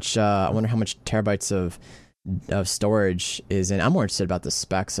wonder how much terabytes of storage is in. I'm more interested about the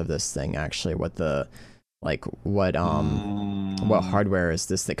specs of this thing, actually. What hardware is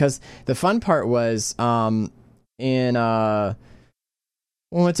this thing? Because the fun part was when I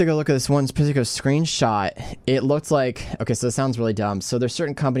took a look at this one particular screenshot, it looked like, okay, so it sounds really dumb. So there's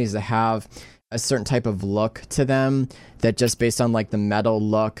certain companies that have a certain type of look to them that just based on like the metal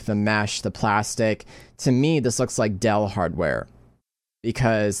look, the mesh, the plastic. To me, this looks like Dell hardware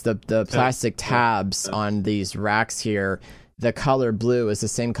because the plastic tabs on these racks here, the color blue is the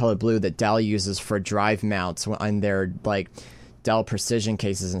same color blue that Dell uses for drive mounts on their like Dell Precision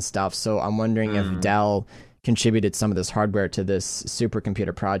cases and stuff. So I'm wondering if Dell contributed some of this hardware to this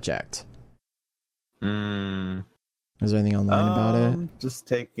supercomputer project. Is there anything online about it? Just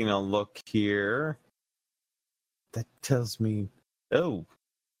taking a look here. That tells me,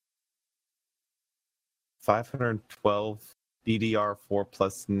 512 DDR4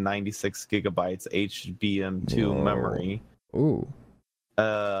 plus 96 gigabytes HBM2 memory. Ooh.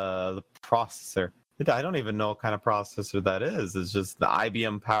 The processor. I don't even know what kind of processor that is. It's just the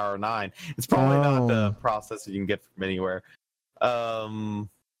IBM Power 9. It's probably not the processor you can get from anywhere. I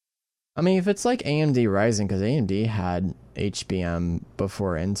mean, if it's like AMD Ryzen, because AMD had HBM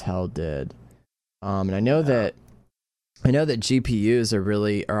before Intel did. And I know that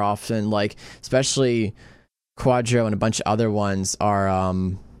GPUs are often, like, especially Quadro and a bunch of other ones are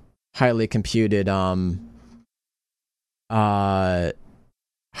highly computed or not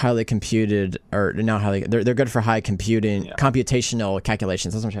highly, they're good for high computational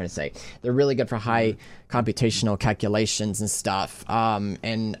calculations. That's what I'm trying to say. They're really good for high computational calculations and stuff.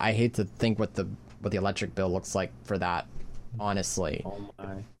 And I hate to think what the electric bill looks like for that, honestly. Oh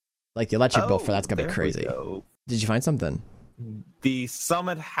my. Like, the electric bill for that's gonna be crazy. Did you find something? The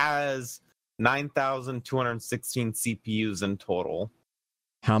Summit has 9,216 CPUs in total.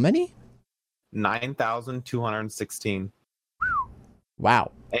 How many? 9,216.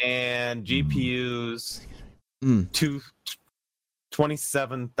 Wow. And GPUs,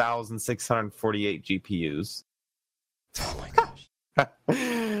 27,648 GPUs. Oh my gosh.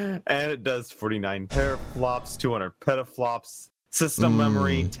 And it does 49 teraflops, 200 petaflops. System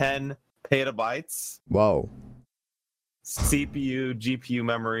memory, 10 petabytes. Whoa. CPU, GPU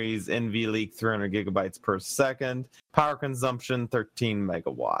memories, NVLink 300 gigabytes per second. Power consumption, 13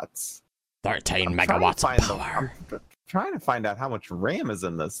 megawatts. 13 megawatts of power. Trying to find out how much RAM is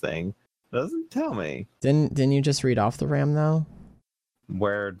in this thing. Doesn't tell me. Didn't you just read off the RAM though?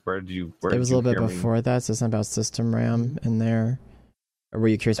 Where did you? It was a little bit before that. So something about system RAM in there. Or were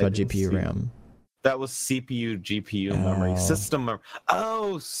you curious about GPU RAM? That was CPU, GPU memory, system memory.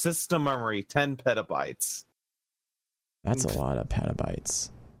 Oh, system memory, 10 petabytes. That's a lot of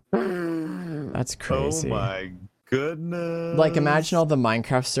petabytes. That's crazy. Oh my goodness! Like, imagine all the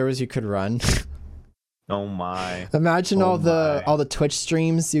Minecraft servers you could run. Oh my! Imagine all the Twitch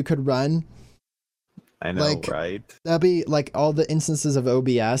streams you could run. I know, like, right? That'd be like all the instances of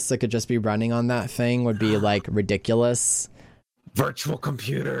OBS that could just be running on that thing would be like ridiculous. Virtual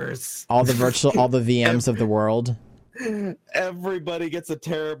computers. All the VMs of the world. Everybody gets a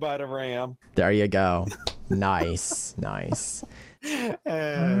terabyte of RAM. There you go. Nice. All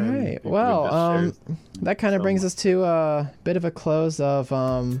right. Well, that kind of brings us to a bit of a close of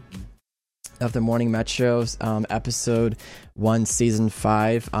the Morning Metro's episode 1, season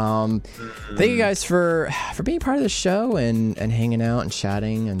 5. Thank you guys for being part of the show and hanging out and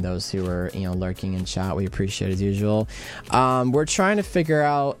chatting, and those who are lurking in chat, we appreciate it as usual. We're trying to figure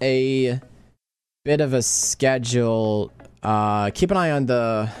out a bit of a schedule. Keep an eye on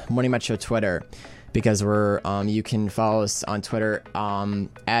the Morning Metro Twitter, because we're you can follow us on Twitter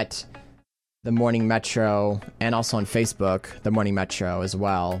at the Morning Metro, and also on Facebook, the Morning Metro as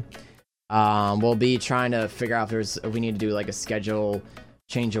well. We'll be trying to figure out if we need to do like a schedule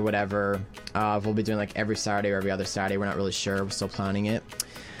change or whatever. We'll be doing like every Saturday or every other Saturday. We're not really sure. We're still planning it.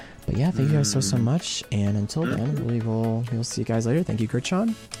 But yeah, thank you guys so much. And until then, we'll see you guys later. Thank you,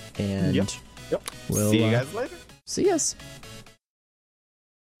 Gertron. And we'll see you guys later. See us.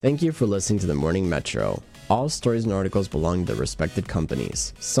 Thank you for listening to the Morning Metro. All stories and articles belong to their respected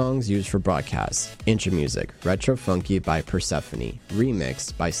companies. Songs used for broadcasts. Intro music, Retro Funky by Persephone.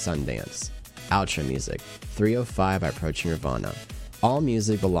 Remix by Sundance. Outro music, 305 by Approaching Nirvana. All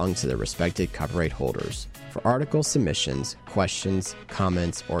music belongs to their respected copyright holders. For article submissions, questions,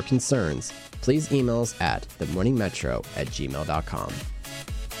 comments, or concerns, please email us at themorningmetro@gmail.com.